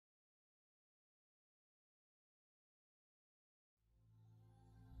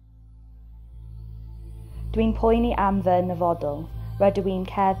Dwi'n poeni am fy nyfodol, rydw i'n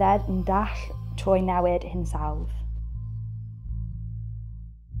cerdded yn dall trwy newid hinsawdd.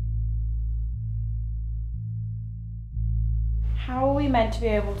 How are we meant to be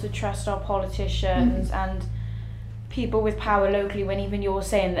able to trust our politicians and people with power locally when even you're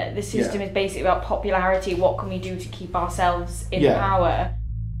saying that the system is basically about popularity? What can we do to keep ourselves in power?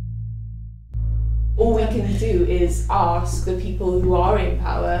 All we can do is ask the people who are in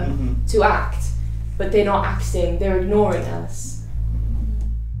power to act, but they're not acting, they're ignoring us.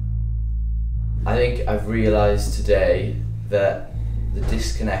 I think I've realised today that the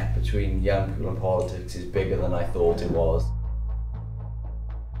disconnect between young people and politics is bigger than I thought it was.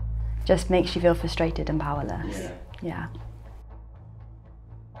 Just makes you feel frustrated and powerless. Yeah.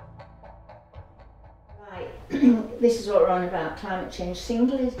 Right, this is what we're on about, climate change.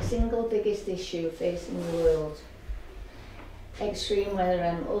 Single biggest issue facing the world. Extreme weather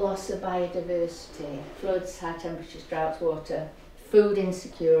and loss of biodiversity, floods, high temperatures, droughts, water, food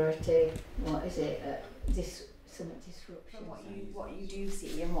insecurity, what is it, some disruption. What you do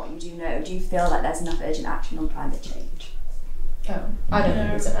see and what you do know, do you feel like there's enough urgent action on climate change? Oh, I don't think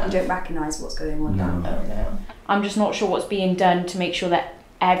there's enough. You don't recognise what's going on now? Oh no. I'm just not sure what's being done to make sure that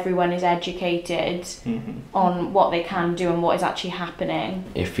everyone is educated on what they can do and what is actually happening.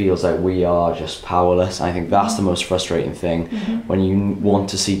 It feels like we are just powerless. I think that's the most frustrating thing. When you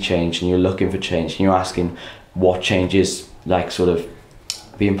want to see change and you're looking for change and you're asking what change is like sort of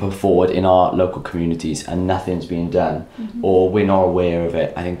being put forward in our local communities and nothing's being done or we're not aware of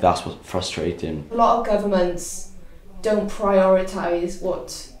it. I think that's what's frustrating. A lot of governments don't prioritise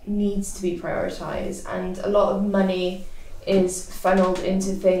what needs to be prioritised, and a lot of money is funneled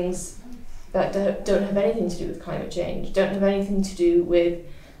into things that don't have anything to do with climate change, don't have anything to do with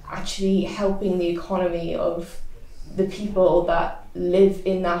actually helping the economy of the people that live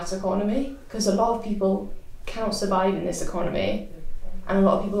in that economy, because a lot of people can't survive in this economy and a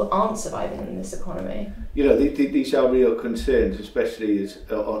lot of people aren't surviving in this economy. You know, these are real concerns, especially as,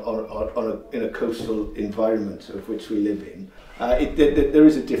 in a coastal environment of which we live in. There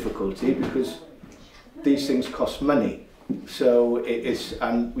is a difficulty because these things cost money. So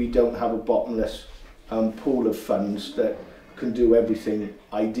and we don't have a bottomless pool of funds that can do everything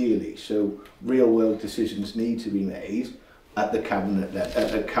ideally. So real world decisions need to be made at the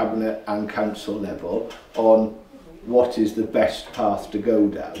cabinet and council level on what is the best path to go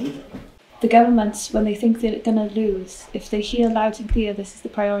down. The governments, when they think they're going to lose, if they hear loud and clear this is the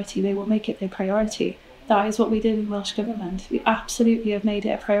priority, they will make it their priority. That is what we did in Welsh Government. We absolutely have made it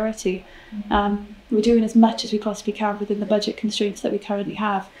a priority. We're doing as much as we possibly can within the budget constraints that we currently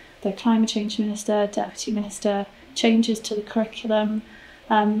have. The Climate Change Minister, Deputy Minister, changes to the curriculum.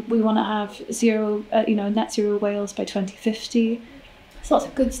 We want to have net zero Wales by 2050. There's lots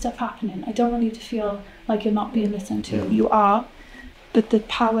of good stuff happening. I don't want you to feel like you're not being listened to. You are. But the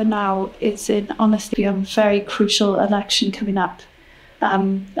power now is in, honestly, a very crucial election coming up.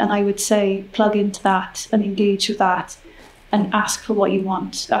 And I would say plug into that and engage with that and ask for what you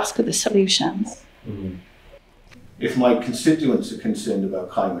want, ask for the solutions. If my constituents are concerned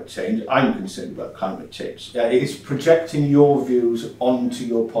about climate change, I'm concerned about climate change. It's projecting your views onto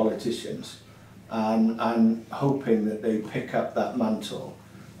your politicians and hoping that they pick up that mantle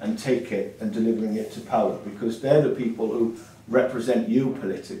and take it and delivering it to power, because they're the people who represent you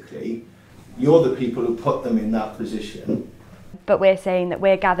politically. You're the people who put them in that position. But we're saying that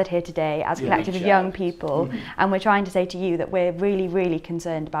we're gathered here today as a collective of young people and we're trying to say to you that we're really, really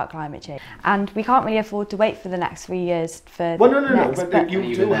concerned about climate change. And we can't really afford to wait for the next 3 years for but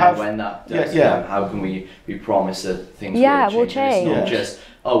you do have... When that does how can we promise that things will change? It's not just,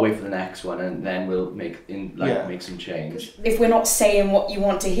 wait for the next one and then we'll make some change. If we're not saying what you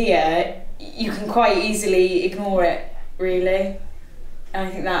want to hear, you can quite easily ignore it, really. And I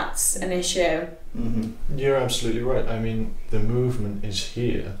think that's an issue. You're absolutely right. I mean, the movement is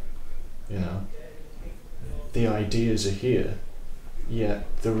here, you know. The ideas are here, yet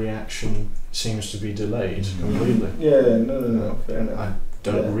the reaction seems to be delayed completely. No, fair enough. I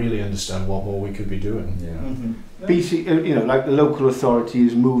don't really understand what more we could be doing. BC, like the local authority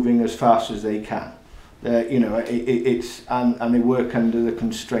is moving as fast as they can. It's and they work under the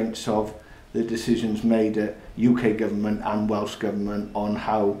constraints of the decisions made at UK government and Welsh government on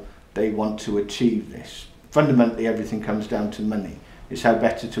how they want to achieve this. Fundamentally, everything comes down to money. It's how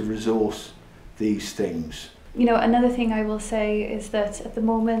better to resource these things. You know, another thing I will say is that at the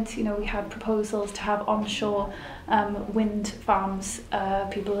moment, you know, we have proposals to have onshore wind farms.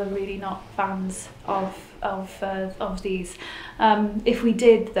 People are really not fans of these. If we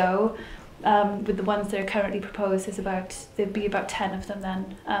did, though, with the ones that are currently proposed, there'd be about 10 of them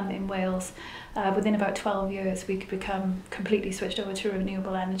then in Wales. Within about 12 years we could become completely switched over to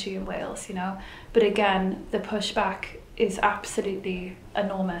renewable energy in Wales, you know. But again, the pushback is absolutely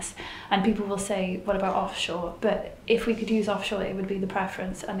enormous, and people will say, what about offshore? But if we could use offshore, it would be the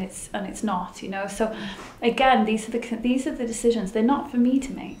preference, and it's not, you know. So again, these are the decisions. They're not for me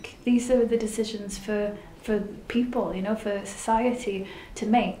to make. These are the decisions for people, you know, for society to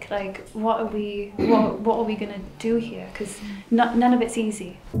make. Like, what are we going to do here? Because none of it's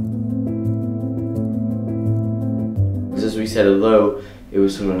easy. As we said, although it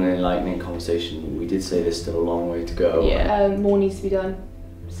was sort of an enlightening conversation, we did say there's still a long way to go. Yeah, more needs to be done.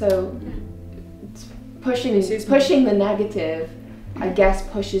 So pushing the negative, I guess,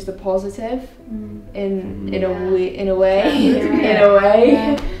 pushes the positive in a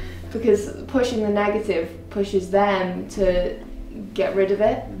way. Because pushing the negative pushes them to get rid of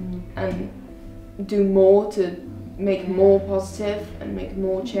it and do more to make more positive and make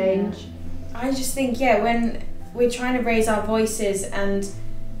more change. I just think, when we're trying to raise our voices and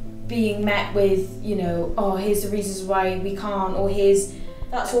being met with, you know, oh, here's the reasons why we can't, or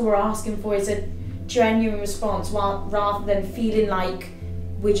that's all we're asking for, is a genuine response, rather than feeling like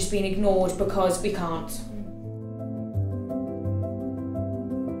we're just being ignored because we can't.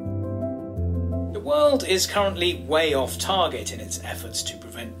 The world is currently way off target in its efforts to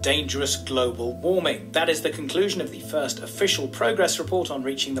prevent dangerous global warming. That is the conclusion of the first official progress report on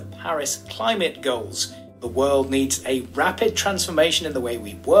reaching the Paris climate goals. The world needs a rapid transformation in the way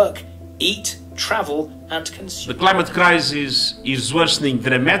we work, eat, travel and consume. The climate crisis is worsening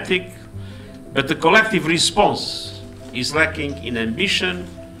dramatic, but the collective response is lacking in ambition,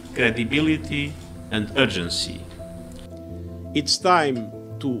 credibility and urgency. It's time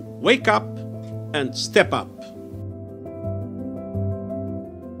to wake up and step up.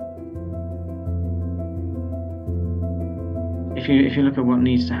 If you look at what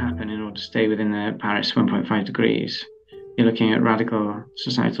needs to happen in order to stay within the Paris 1.5 degrees, you're looking at radical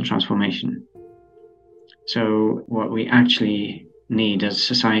societal transformation. So what we actually need as a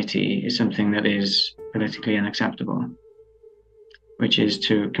society is something that is politically unacceptable, which is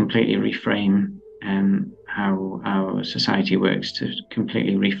to completely reframe how our society works, to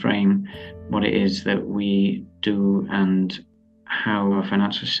completely reframe what it is that we do and how our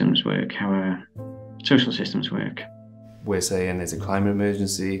financial systems work, how our social systems work. We're saying there's a climate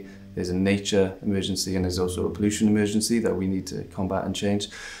emergency, there's a nature emergency, and there's also a pollution emergency that we need to combat and change.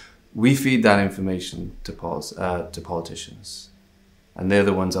 We feed that information to politicians, and they're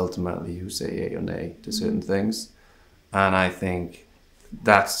the ones ultimately who say yay or nay to certain things. And I think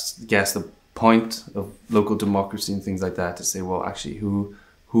that's, the point of local democracy and things like that, to say, well, actually, who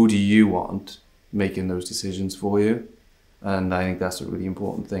do you want making those decisions for you? And I think that's a really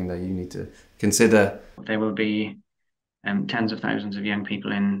important thing that you need to consider. There will be tens of thousands of young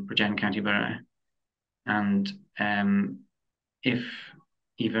people in Bridgend County Borough, and if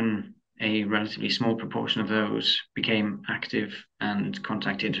even a relatively small proportion of those became active and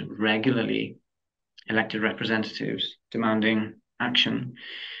contacted regularly elected representatives demanding action,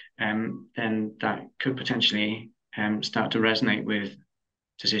 then that could potentially start to resonate with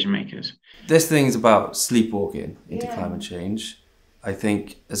decision makers. This thing is about sleepwalking into climate change. I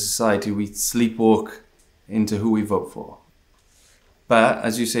think as a society we sleepwalk into who we vote for. But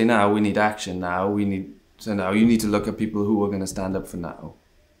as you say now, we need action now. Now you need to look at people who are going to stand up for now.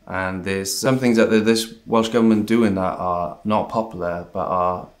 And there's some things that this Welsh Government doing that are not popular, but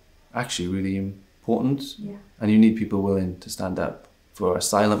are actually really important. Yeah. And you need people willing to stand up for a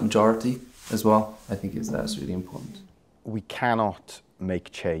silent majority as well. I think that's really important. We cannot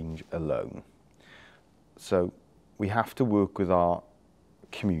make change alone. So we have to work with our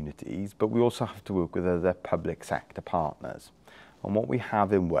communities, but we also have to work with other public sector partners. And what we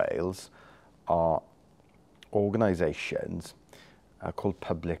have in Wales are organisations called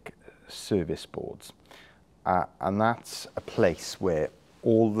public service boards. And that's a place where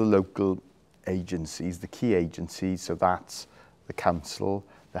all the local agencies, the key agencies, so that's the council,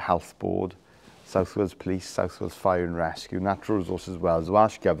 the health board, South Wales Police, South Wales Fire and Rescue, Natural Resources Wales, the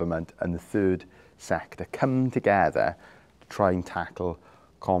Welsh Government and the third sector come together to try and tackle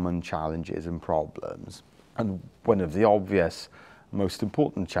common challenges and problems. And one of the obvious, most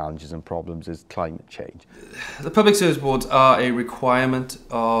important challenges and problems is climate change. The Public Service Boards are a requirement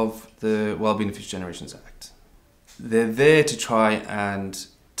of the Wellbeing of Future Generations Act. They're there to try and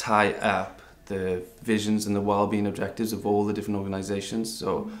tie up the visions and the wellbeing objectives of all the different organisations,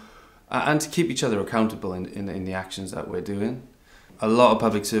 so and to keep each other accountable in the actions that we're doing. A lot of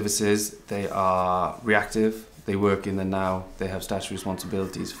public services, they are reactive, they work in the now, they have statutory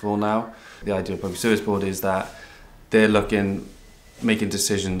responsibilities for now. The idea of Public Service Board is that they're making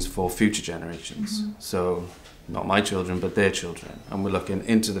decisions for future generations. So not my children, but their children. And we're looking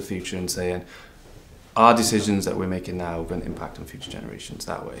into the future and saying, our decisions that we're making now are going to impact on future generations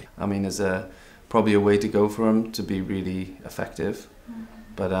that way. I mean, there's probably a way to go for them to be really effective,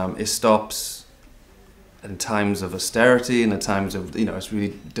 but it stops in times of austerity and at times of, it's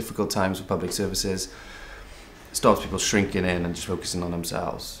really difficult times for public services. It stops people shrinking in and just focusing on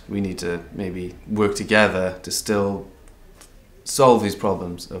themselves. We need to maybe work together to still solve these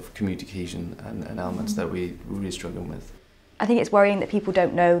problems of community cohesion and elements that we're really struggling with. I think it's worrying that people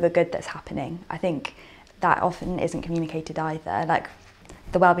don't know the good that's happening. I think that often isn't communicated either. Like,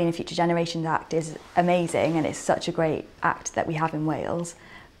 the Wellbeing and Future Generations Act is amazing and it's such a great act that we have in Wales.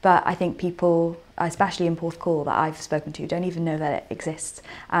 But I think people, especially in Porthcawl that I've spoken to, don't even know that it exists.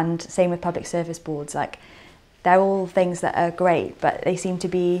 And same with public service boards. Like, they're all things that are great, but they seem to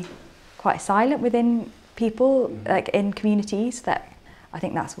be quite silent within people, like in communities. That I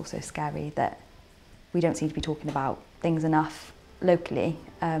think that's also scary, that we don't seem to be talking about things enough locally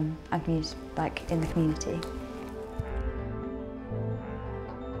and like in the community.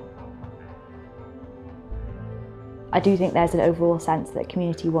 I do think there's an overall sense that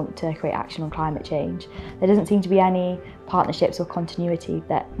community want to create action on climate change. There doesn't seem to be any partnerships or continuity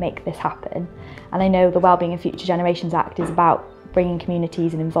that make this happen. And I know the Wellbeing and Future Generations Act is about bringing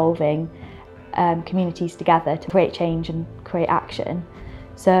communities and involving communities together to create change and create action.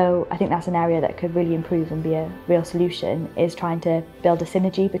 So I think that's an area that could really improve and be a real solution, is trying to build a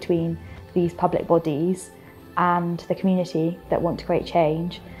synergy between these public bodies and the community that want to create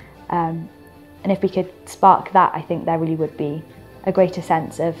change. And if we could spark that, I think there really would be a greater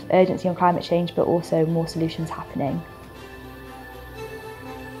sense of urgency on climate change, but also more solutions happening.